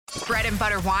Bread and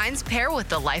Butter wines pair with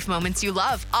the life moments you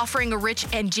love, offering a rich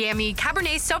and jammy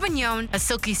Cabernet Sauvignon, a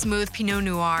silky smooth Pinot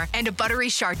Noir, and a buttery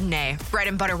Chardonnay. Bread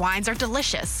and Butter wines are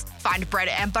delicious. Find Bread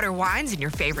and Butter wines in your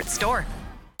favorite store.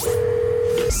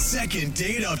 Second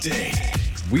date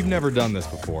update. We've never done this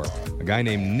before. A guy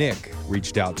named Nick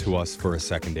reached out to us for a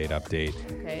second date update.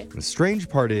 Okay. The strange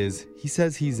part is, he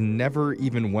says he's never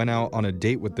even went out on a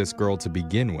date with this girl to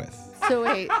begin with. So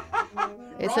wait.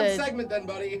 It's Wrong a segment then,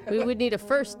 buddy. we would need a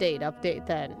first date update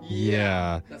then.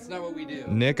 Yeah. That's not what we do.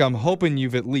 Nick, I'm hoping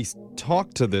you've at least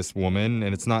talked to this woman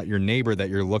and it's not your neighbor that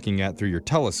you're looking at through your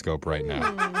telescope right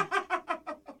now.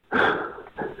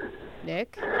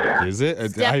 Nick? Is it?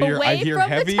 Step I away hear from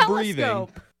heavy the breathing.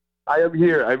 telescope. I am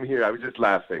here. I was just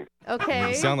laughing. Okay.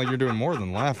 You sound like you're doing more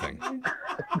than laughing.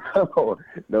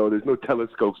 No, there's no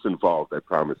telescopes involved, I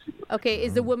promise you. Okay,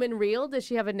 is the woman real? Does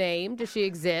she have a name? Does she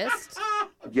exist?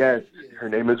 Yes, her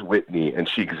name is Whitney, and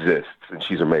she exists, and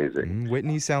she's amazing.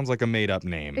 Whitney sounds like a made-up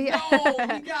name. No,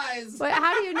 you guys. Wait,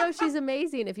 how do you know she's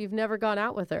amazing if you've never gone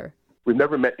out with her? We've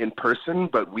never met in person,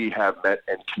 but we have met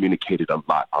and communicated a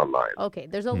lot online. Okay,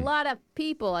 there's a lot of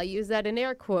people, I use that in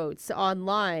air quotes,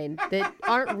 online that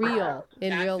aren't real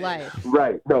in real life.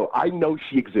 Right. No, I know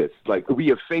she exists. Like, we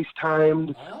have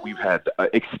FaceTimed. We've had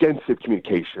extensive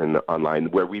communication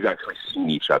online where we've actually seen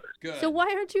each other. Good. So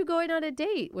why aren't you going on a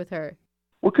date with her?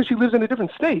 Well, because she lives in a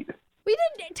different state. We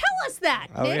didn't tell us that.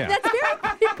 Oh, Nick. yeah. That's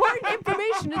very important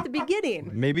information at the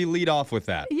beginning. Maybe lead off with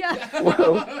that. Yeah.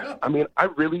 Well, I mean,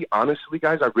 honestly,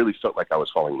 guys, I really felt like I was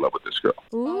falling in love with this girl.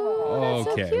 Ooh, that's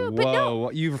Okay, so cute. But no, whoa.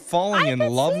 You're falling in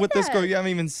can love see with this girl? that. You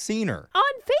haven't even seen her. on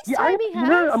FaceTime I've he seen has.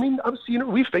 her. I mean, I've seen her.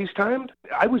 We FaceTimed.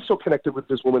 I was so connected with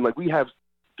this woman. Like, we have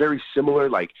very similar,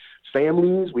 like,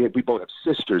 families. We both have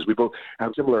sisters. We both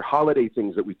have similar holiday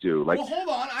things that we do. Like, Well, hold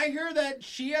on. I hear that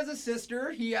she has a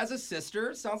sister. He has a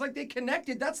sister. Sounds like they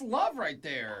connected. That's love right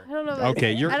there. I don't know.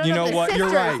 Okay, I don't you know know if what? the You're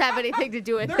sisters right. have anything to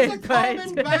do with There's a it,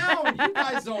 common but bound. You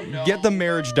guys don't know. Get the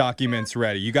marriage documents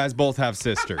ready. You guys both have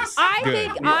sisters.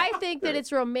 Good. I think that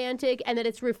it's romantic and that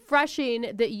it's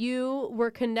refreshing that you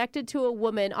were connected to a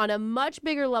woman on a much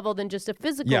bigger level than just a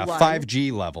physical Yeah, one.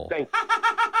 5G level. thank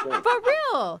For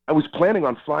real. I was planning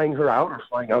on flying her out or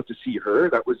flying out to see her.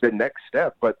 That was the next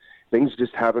step, but things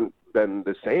just haven't been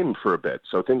the same for a bit.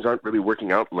 So things aren't really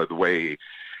working out the way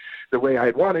I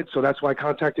had wanted. So that's why I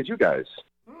contacted you guys.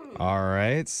 All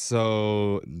right.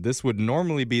 So this would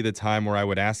normally be the time where I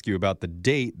would ask you about the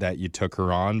date that you took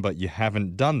her on, but you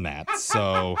haven't done that.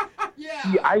 So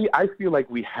Yeah. Yeah, I feel like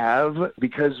we have,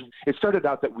 because it started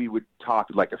out that we would talk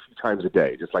like a few times a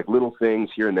day, just like little things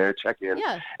here and there, check in.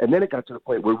 Yeah. And then it got to the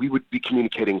point where we would be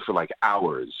communicating for like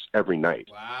hours every night.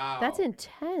 Wow. That's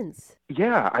intense.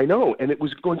 Yeah, I know. And it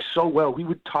was going so well. We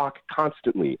would talk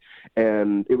constantly.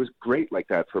 And it was great like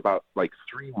that for about like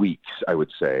 3 weeks, I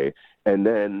would say. And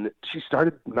then she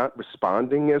started not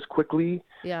responding as quickly.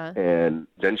 Yeah. And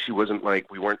then she wasn't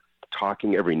like, we weren't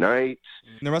talking every night.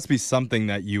 there must be something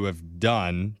that you have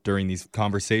done during these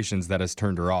conversations that has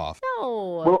turned her off.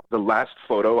 No. Well, the last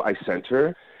photo I sent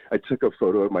her, I took a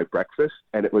photo of my breakfast,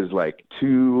 and it was like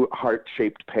 2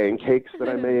 heart-shaped pancakes that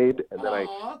I made, and then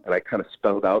I kind of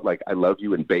spelled out like "I love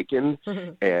you" in bacon.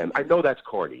 And I know that's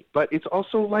corny, but it's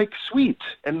also like sweet,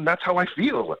 and that's how I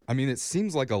feel. I mean, it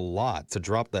seems like a lot to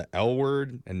drop the L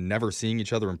word and never seeing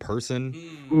each other in person.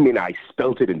 I mean, I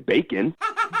spelt it in bacon.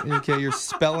 Okay, you're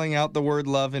spelling out the word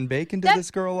love in bacon to That- this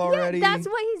girl already? Yeah, that's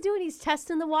what he's doing. He's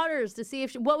testing the waters to see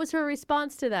if what was her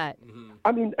response to that.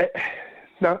 I mean,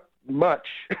 not much.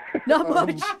 Not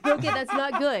much. Okay, that's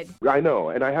not good. I know,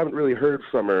 and I haven't really heard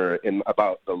from her in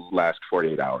about the last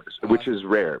 48 hours, which is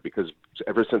rare because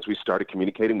ever since we started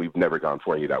communicating, we've never gone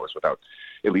 48 hours without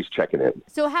at least checking in.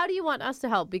 So how do you want us to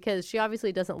help? Because she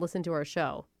obviously doesn't listen to our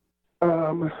show.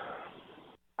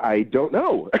 I don't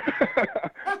know.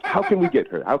 How can we get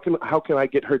her? How can I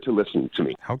get her to listen to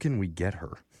me? How can we get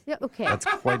her? Yeah, okay. That's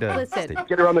quite a Listen. statement.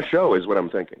 Get her on the show is what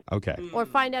I'm thinking. Okay. Or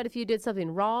find out if you did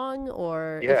something wrong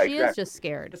or Yeah, if she is exactly. just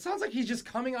scared. It sounds like he's just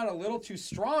coming out a little too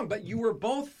strong, but you were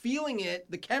both feeling it,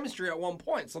 the chemistry at one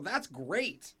point, so that's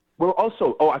great. Well,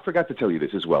 also, I forgot to tell you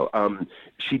this as well.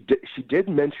 She did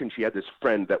mention she had this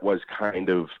friend that was kind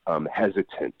of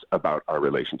hesitant about our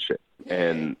relationship,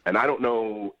 and I don't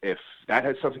know if that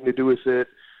has something to do with it.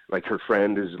 Like her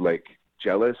friend is like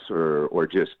jealous or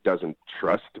just doesn't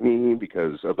trust me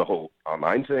because of the whole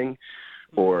online thing,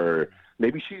 or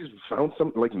maybe she's found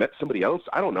met somebody else.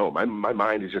 I don't know. My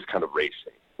mind is just kind of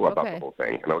racing about Okay. the whole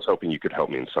thing, and I was hoping you could help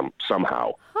me in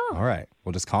somehow. All right.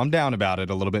 Well, just calm down about it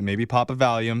a little bit. Maybe pop a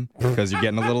Valium because you're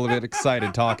getting a little bit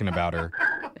excited talking about her.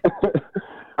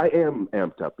 I am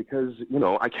amped up because,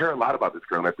 I care a lot about this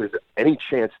girl. And if there's any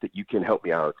chance that you can help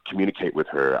me out, communicate with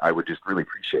her, I would just really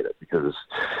appreciate it because,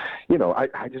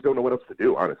 I just don't know what else to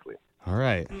do, honestly. All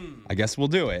right. I guess we'll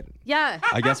do it. Yeah.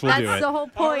 I guess we'll do it. That's the whole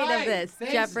point right. of this,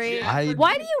 Thanks, Jeffrey. Jeff.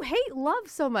 Why do you hate love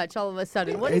so much all of a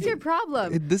sudden? What is your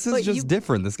problem? This is But just you-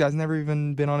 different. This guy's never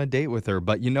even been on a date with her.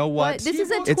 But you know what? But this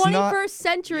is a It's 21st not-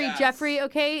 century, Yes. Jeffrey,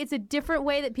 okay? It's a different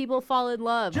way that people fall in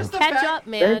love. Just the Catch fact- up,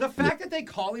 man. The fact that they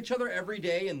call each other every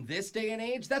day in this day and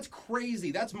age, that's crazy.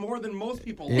 That's more than most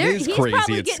people. It do. is He's crazy.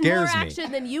 probably It getting more scares me.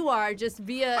 action than you are just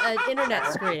via an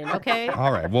internet screen, okay?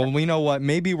 All right. Well, you know what?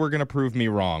 Maybe we're going to prove me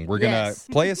wrong. We're going to Yes.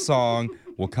 play a song.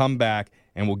 We'll come back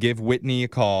and we'll give Whitney a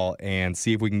call and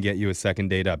see if we can get you a second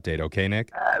date update. Okay,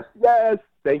 Nick? Yes.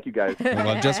 Thank you, guys.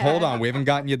 Well, just hold on. We haven't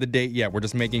gotten you the date yet. We're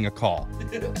just making a call.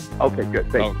 Okay,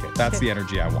 good. Thanks. Okay. That's the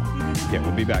energy I want. Okay,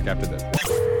 we'll be back after this.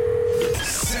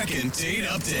 Second date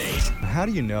update. How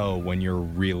do you know when you're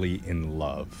really in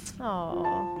love?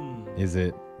 Oh, Is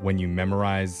it when you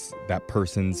memorize that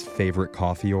person's favorite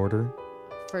coffee order?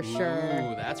 for sure.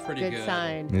 Ooh, that's pretty good. Good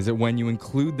sign. Is it when you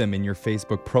include them in your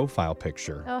Facebook profile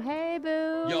picture? Oh, hey,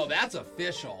 boo. Yo, that's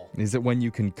official. Is it when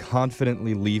you can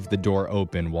confidently leave the door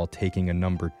open while taking a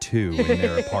number 2 in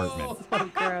their apartment? So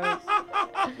gross.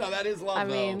 No, that is love, I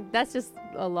though. mean, that's just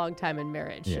a long time in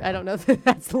marriage. Yeah. I don't know if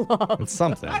that's love. It's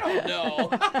something. No.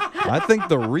 I think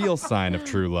the real sign of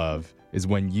true love is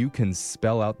when you can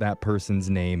spell out that person's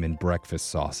name in breakfast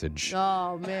sausage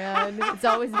Oh, man. It's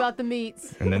always about the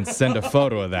meats. and then send a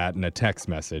photo of that in a text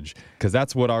message. Because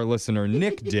that's what our listener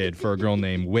Nick did for a girl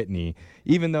named Whitney,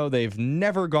 even though they've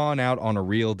never gone out on a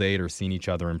real date or seen each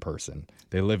other in person.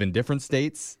 They live in different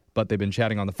states, but they've been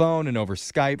chatting on the phone and over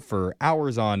Skype for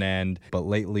hours on end. But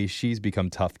lately, she's become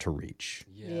tough to reach.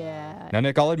 Yeah. Now,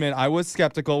 Nick, I'll admit, I was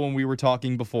skeptical when we were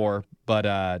talking before,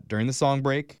 but during the song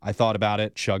break, I thought about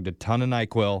it, chugged a ton of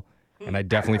NyQuil, and I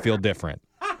definitely feel different.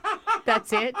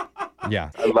 That's it? Yeah,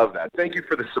 I love that. Thank you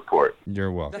for the support.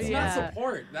 you're welcome. That's Yeah. not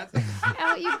support. That's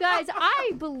You guys,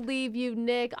 I believe you,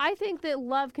 Nick. I think that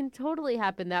love can totally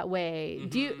happen that way.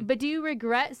 Mm-hmm. Do you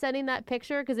regret sending that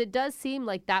picture? Because it does seem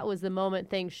like that was the moment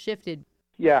things shifted.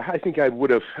 Yeah, I think I would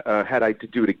have, had I to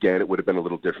do it again, it would have been a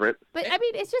little different. But I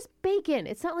mean, it's just bacon.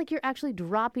 It's not like you're actually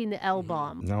dropping the L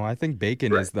bomb. No, I think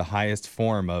bacon is the highest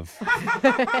form of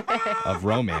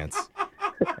romance,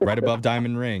 right above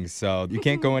diamond rings. So you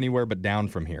can't go anywhere but down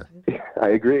from here. I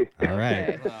agree. All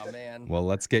right. oh man. Well,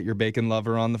 let's get your bacon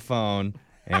lover on the phone,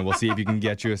 and we'll see if you can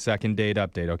get you a second date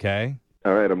update, okay?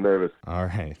 All right, I'm nervous. All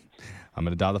right. I'm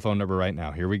going to dial the phone number right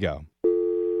now. Here we go.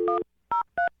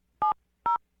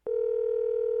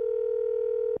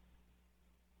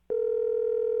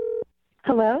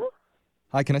 Hello?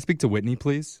 Hi, can I speak to Whitney,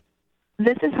 please?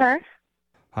 This is her.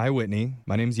 Hi, Whitney.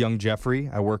 My name's Young Jeffrey.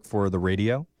 I work for the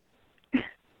radio.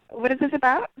 What is this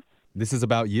about? This is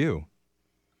about you.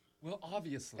 Well,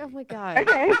 obviously. Oh my God.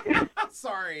 Okay.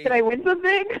 Sorry. Did I win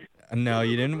something? No,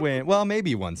 you didn't win. Well,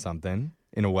 maybe you won something,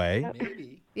 in a way.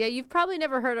 Maybe. Yeah, you've probably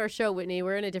never heard our show, Whitney.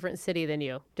 We're in a different city than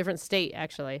you. Different state,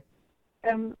 actually.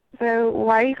 So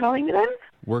why are you calling me then?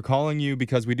 We're calling you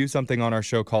because we do something on our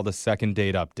show called a second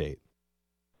date update.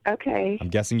 Okay. I'm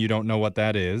guessing you don't know what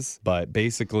that is, but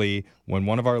basically, when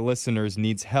one of our listeners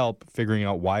needs help figuring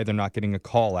out why they're not getting a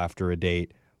call after a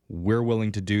date, we're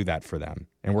willing to do that for them.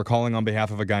 And we're calling on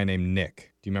behalf of a guy named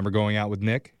Nick. Do you remember going out with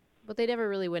Nick? But they never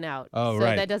really went out. Oh, so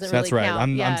right. that doesn't That's really right.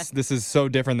 count. Yeah. This is so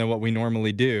different than what we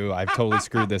normally do. I've totally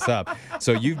screwed this up.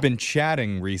 So you've been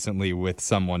chatting recently with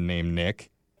someone named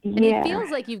Nick. And Yeah. it feels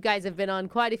like you guys have been on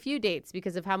quite a few dates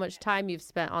because of how much time you've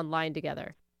spent online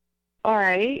together. All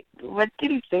right. What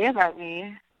did he say about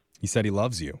me? He said he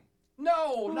loves you. No,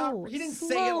 Oh, not. He didn't say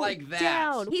it slow like that.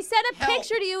 down. He sent a Help.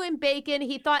 picture to you in bacon.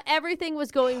 He thought everything was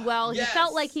going well. Yes. He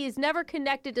felt like he's never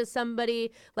connected to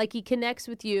somebody like he connects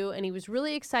with you, and he was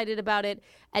really excited about it.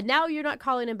 And now you're not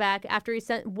calling him back after he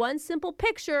sent one simple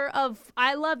picture of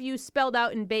 "I love you" spelled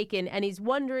out in bacon, and he's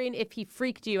wondering if he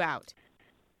freaked you out.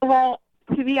 Well,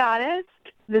 to be honest,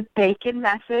 the bacon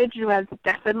message was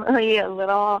definitely a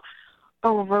little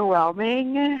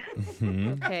overwhelming.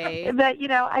 Mhm. Okay. But,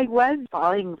 I was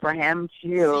falling for him,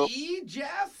 too. See,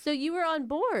 Jeff? So you were on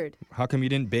board. How come you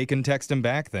didn't bacon text him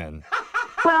back then?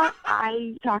 Well,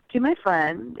 I talked to my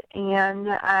friend, and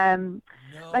No.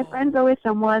 my friend's always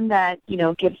someone that,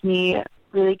 gives me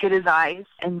really good advice.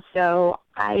 And so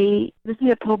I just need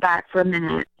to pull back for a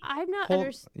minute. I'm not Hold-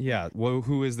 understanding. Yeah. Well,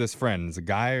 who is this friend? Is it a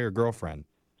guy or girlfriend?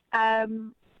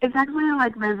 It's actually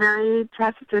like my very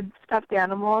trusted stuffed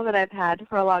animal that I've had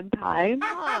for a long time.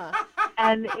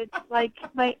 and it's like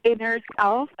my inner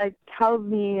self tells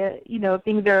me, if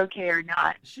things are okay or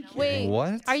not. She can't. Wait,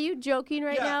 What? are you joking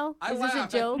right Yeah, now? I Is this a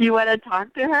laugh. joke? Do you want to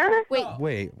talk to her? Wait,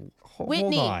 Wait,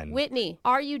 Whitney, hold on. Whitney,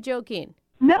 are you joking?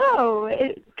 No,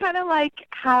 it's kind of like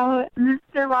how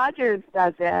Mr. Rogers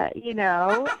does it,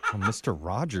 Oh, Mr.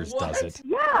 Rogers does What? it.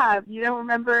 Yeah, you don't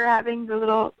remember having the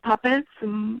little puppets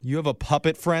and You have a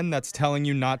puppet friend that's telling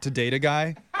you not to date a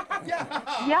guy?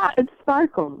 yeah, it's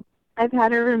Sparkle. I've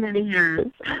had her for many years.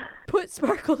 Put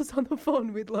Sparkles on the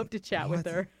phone. We'd love to chat with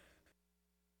her.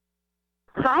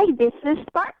 Hi, this is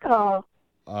Sparkle.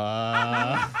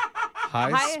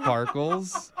 Hi,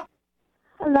 Sparkles.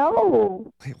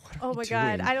 Hello. Wait, what are Oh we my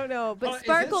God, doing? I don't know. But Is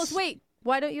Sparkles, this- wait,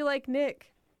 why don't you like Nick?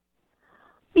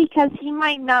 Because he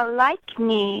might not like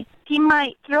me. He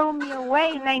might throw me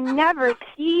away and I never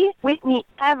see Whitney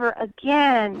ever I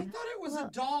again. thought it was a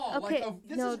doll. Okay, Like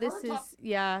this her is,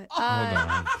 yeah. Hold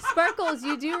on. Sparkles,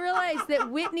 you do realize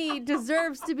that Whitney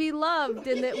deserves to be loved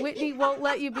and that Whitney won't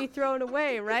let you be thrown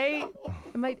away, right?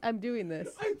 I'm doing this.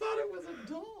 I thought it was a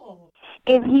doll.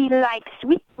 If he likes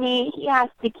Whitney, he has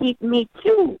to keep me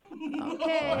too.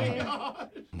 Okay. God.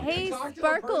 Hey, Talk to the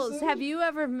Sparkles, person? have you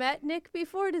ever met Nick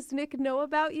before? Does Nick know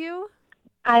about you?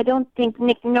 I don't think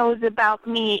Nick knows about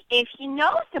me. If he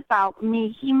knows about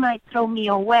me, he might throw me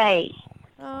away.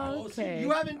 Oh, so Okay.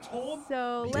 you haven't told?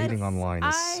 So Dating let's. online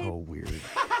is I, so weird.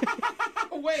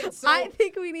 Wait, so I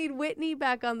think we need Whitney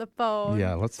back on the phone.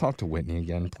 Yeah, let's talk to Whitney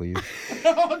again, please.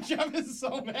 oh, Jeff is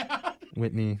so mad.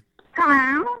 Whitney.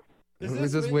 Hello?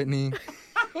 Is this Whitney?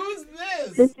 Who's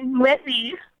this? This is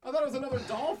Whitney. I thought it was another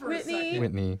doll for Whitney. a second.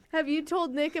 Whitney. Have you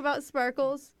told Nick about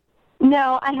Sparkles?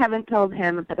 No, I haven't told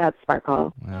him about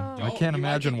Sparkle. Well, I Oh, can't you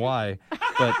imagine like why,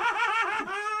 but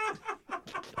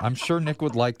I'm sure Nick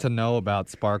would like to know about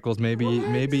Sparkles.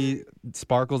 Maybe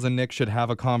Sparkles and Nick should have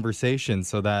a conversation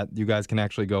so that you guys can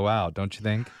actually go out, don't you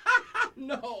think?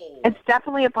 No. It's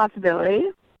definitely a possibility.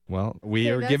 Well,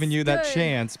 we Okay, are giving that's you that good.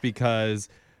 chance because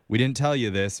we didn't tell you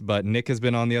this, but Nick has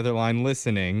been on the other line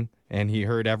listening, and he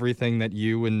heard everything that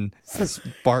you and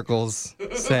Sparkles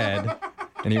said,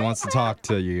 and he wants to talk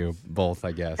to you both,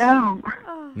 I guess. Oh.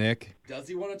 Nick? Does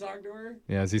he want to talk to her?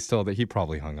 Yeah, is he still there? He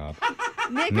probably hung up.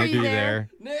 Nick, are Nick, you there?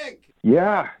 Nick.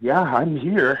 Yeah, I'm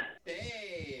here.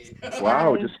 Hey.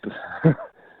 Wow, just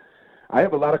I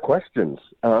have a lot of questions.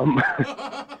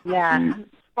 Yeah.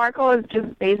 Sparkle is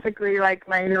just basically like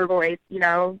my inner voice,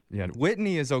 Yeah,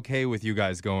 Whitney is okay with you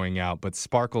guys going out, but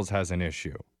Sparkles has an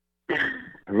issue.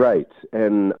 Right,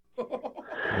 and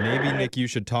Maybe, Nick, you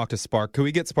should talk to Spark. Could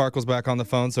we get Sparkles back on the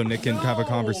phone so Nick can have a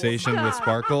conversation with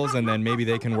Sparkles, and then maybe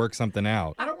they can work something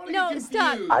out? I don't want to No, get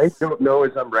stop. confused. I don't know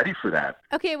as I'm ready for that.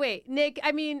 Okay, wait, Nick,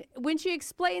 I mean, when she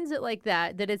explains it like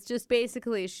that it's just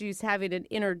basically she's having an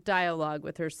inner dialogue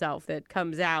with herself that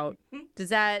comes out, does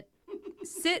that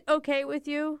sit okay with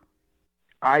you?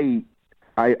 I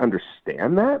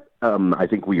understand that. I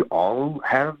think we all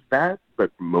have that,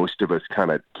 but most of us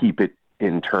kind of keep it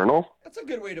internal. That's a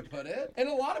good way to put it. And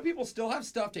a lot of people still have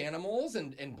stuffed animals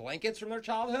and blankets from their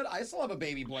childhood. I still have a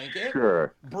baby blanket.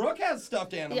 Sure. Brooke has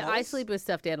stuffed animals. Yeah, I sleep with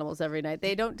stuffed animals every night.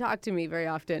 They don't talk to me very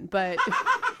often, but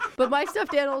my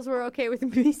stuffed animals were okay with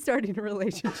me starting a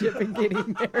relationship and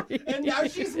getting married. And now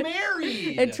she's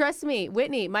married. And trust me,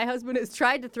 Whitney, my husband has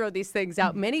tried to throw these things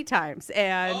out many times,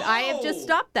 and I have just Oh.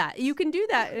 stopped that. You can do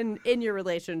that in your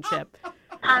relationship.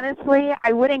 Honestly,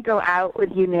 I wouldn't go out with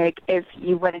you, Nick, if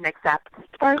you wouldn't accept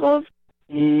Sparkles.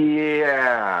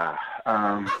 Yeah.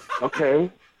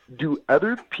 Okay. Do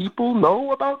other people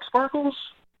know about Sparkles?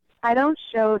 I don't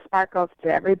show Sparkles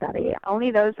to everybody, only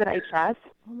those that I trust.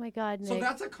 Oh my God, Nick. So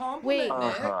that's a compliment, Wait.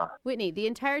 Nick. Uh-huh. Whitney, the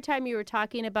entire time you were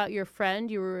talking about your friend,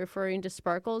 you were referring to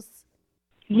Sparkles?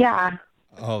 Yeah.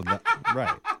 Oh,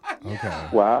 right. Okay.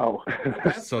 Wow.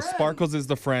 Best So friend. Sparkles is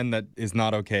the friend that is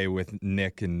not okay with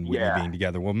Nick and Whitney Yeah. being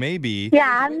together. Well, maybe.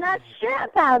 Yeah, I'm not sure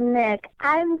about Nick.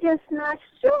 I'm just not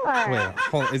sure. Wait,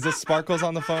 hold on. Is this Sparkles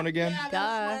on the phone again? Yeah, Duh.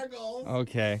 that's Sparkles.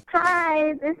 Okay.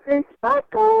 Hi, this is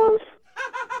Sparkles.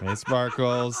 Hey,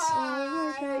 Sparkles.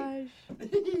 Oh my gosh.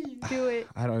 Do it.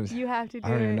 I don't. You have to do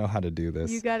I don't it. even know how to do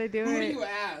this. You got to do Who do it. you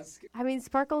ask? I mean,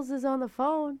 Sparkles is on the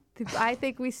phone. I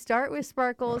think we start with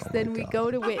Sparkles, then we go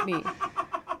to Whitney.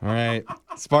 All right,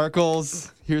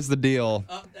 Sparkles. Here's the deal.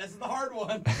 That's the hard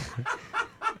one.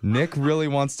 Nick really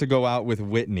wants to go out with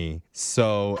Whitney,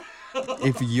 so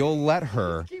if you'll let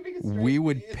her, Keeping it straight, we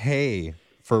would please. pay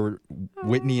for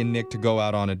Whitney and Nick to go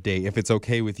out on a date if it's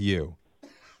okay with you.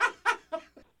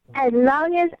 As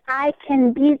long as I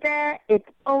can be there, it's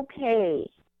okay.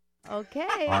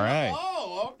 Okay. All right.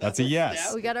 Oh, That's a yes.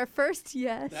 step. We got our first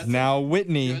yes. That's Now,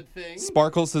 Whitney, good thing.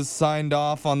 Sparkles has signed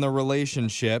off on the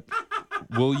relationship.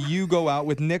 will you go out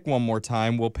with Nick one more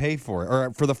time? We'll pay for it.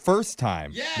 Or for the first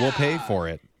time, we'll pay for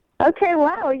it. Okay,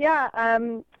 wow, yeah.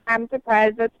 I'm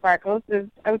surprised that Sparkles is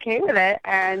okay with it,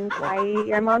 and I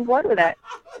am on board with it.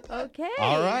 Okay.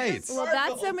 All right. Well,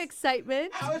 that's some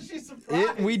excitement. How is she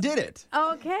surprised? We did it.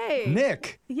 Okay.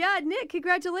 Nick, Yeah, Nick,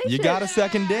 congratulations. you got a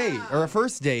second date or a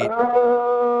first date.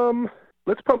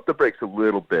 Let's pump the brakes a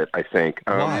little bit, I think.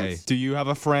 Why? Do you have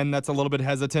a friend that's a little bit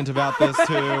hesitant about this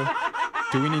too?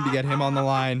 Do we need to get him on the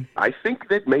line? I think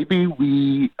that maybe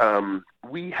we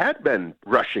had been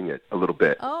rushing it a little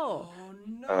bit. Oh.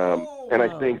 And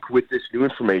I think with this new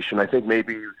information, I think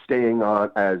maybe staying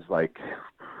on as like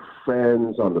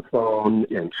friends on the phone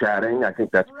and chatting, I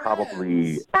think that's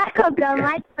probably... Sparkles are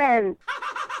my friends.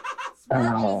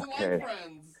 Sparkles okay. and like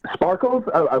friends. Sparkles,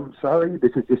 I'm sorry,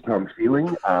 this is just how I'm feeling.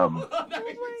 Stop.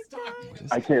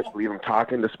 I can't believe I'm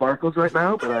talking to Sparkles right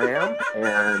now, but I am.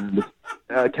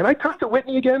 And can I talk to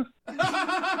Whitney again?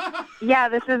 Yeah,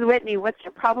 this is Whitney. What's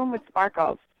your problem with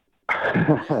Sparkles?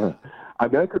 I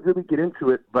mean, I could really get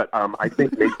into it, but I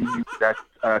think maybe that's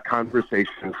a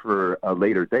conversation for a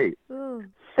later date. Ooh.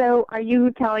 So are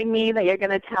you telling me that you're going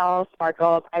to tell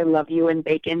Sparkles I love you and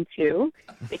Bacon too?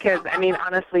 Because, I mean,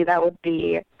 honestly, that would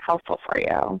be helpful for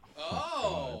you.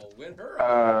 Oh, win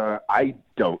her. I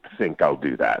don't think I'll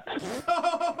do that.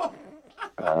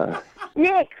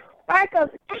 Nick, Sparkles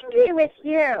angry with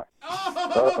you.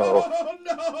 Oh,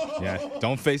 no. Yeah,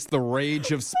 don't face the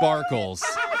rage of Sparkles.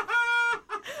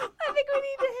 I think we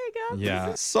need to hang up.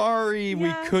 Yeah. Sorry we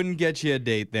Yeah. couldn't get you a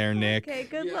date there, Nick. Okay,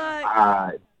 good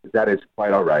luck. That is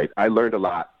quite all right. I learned a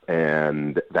lot,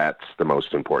 and that's the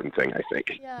most important thing, I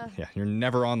think. Yeah. Yeah, you're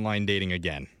never online dating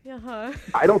again. Uh-huh.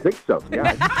 I don't think so.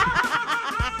 Yeah.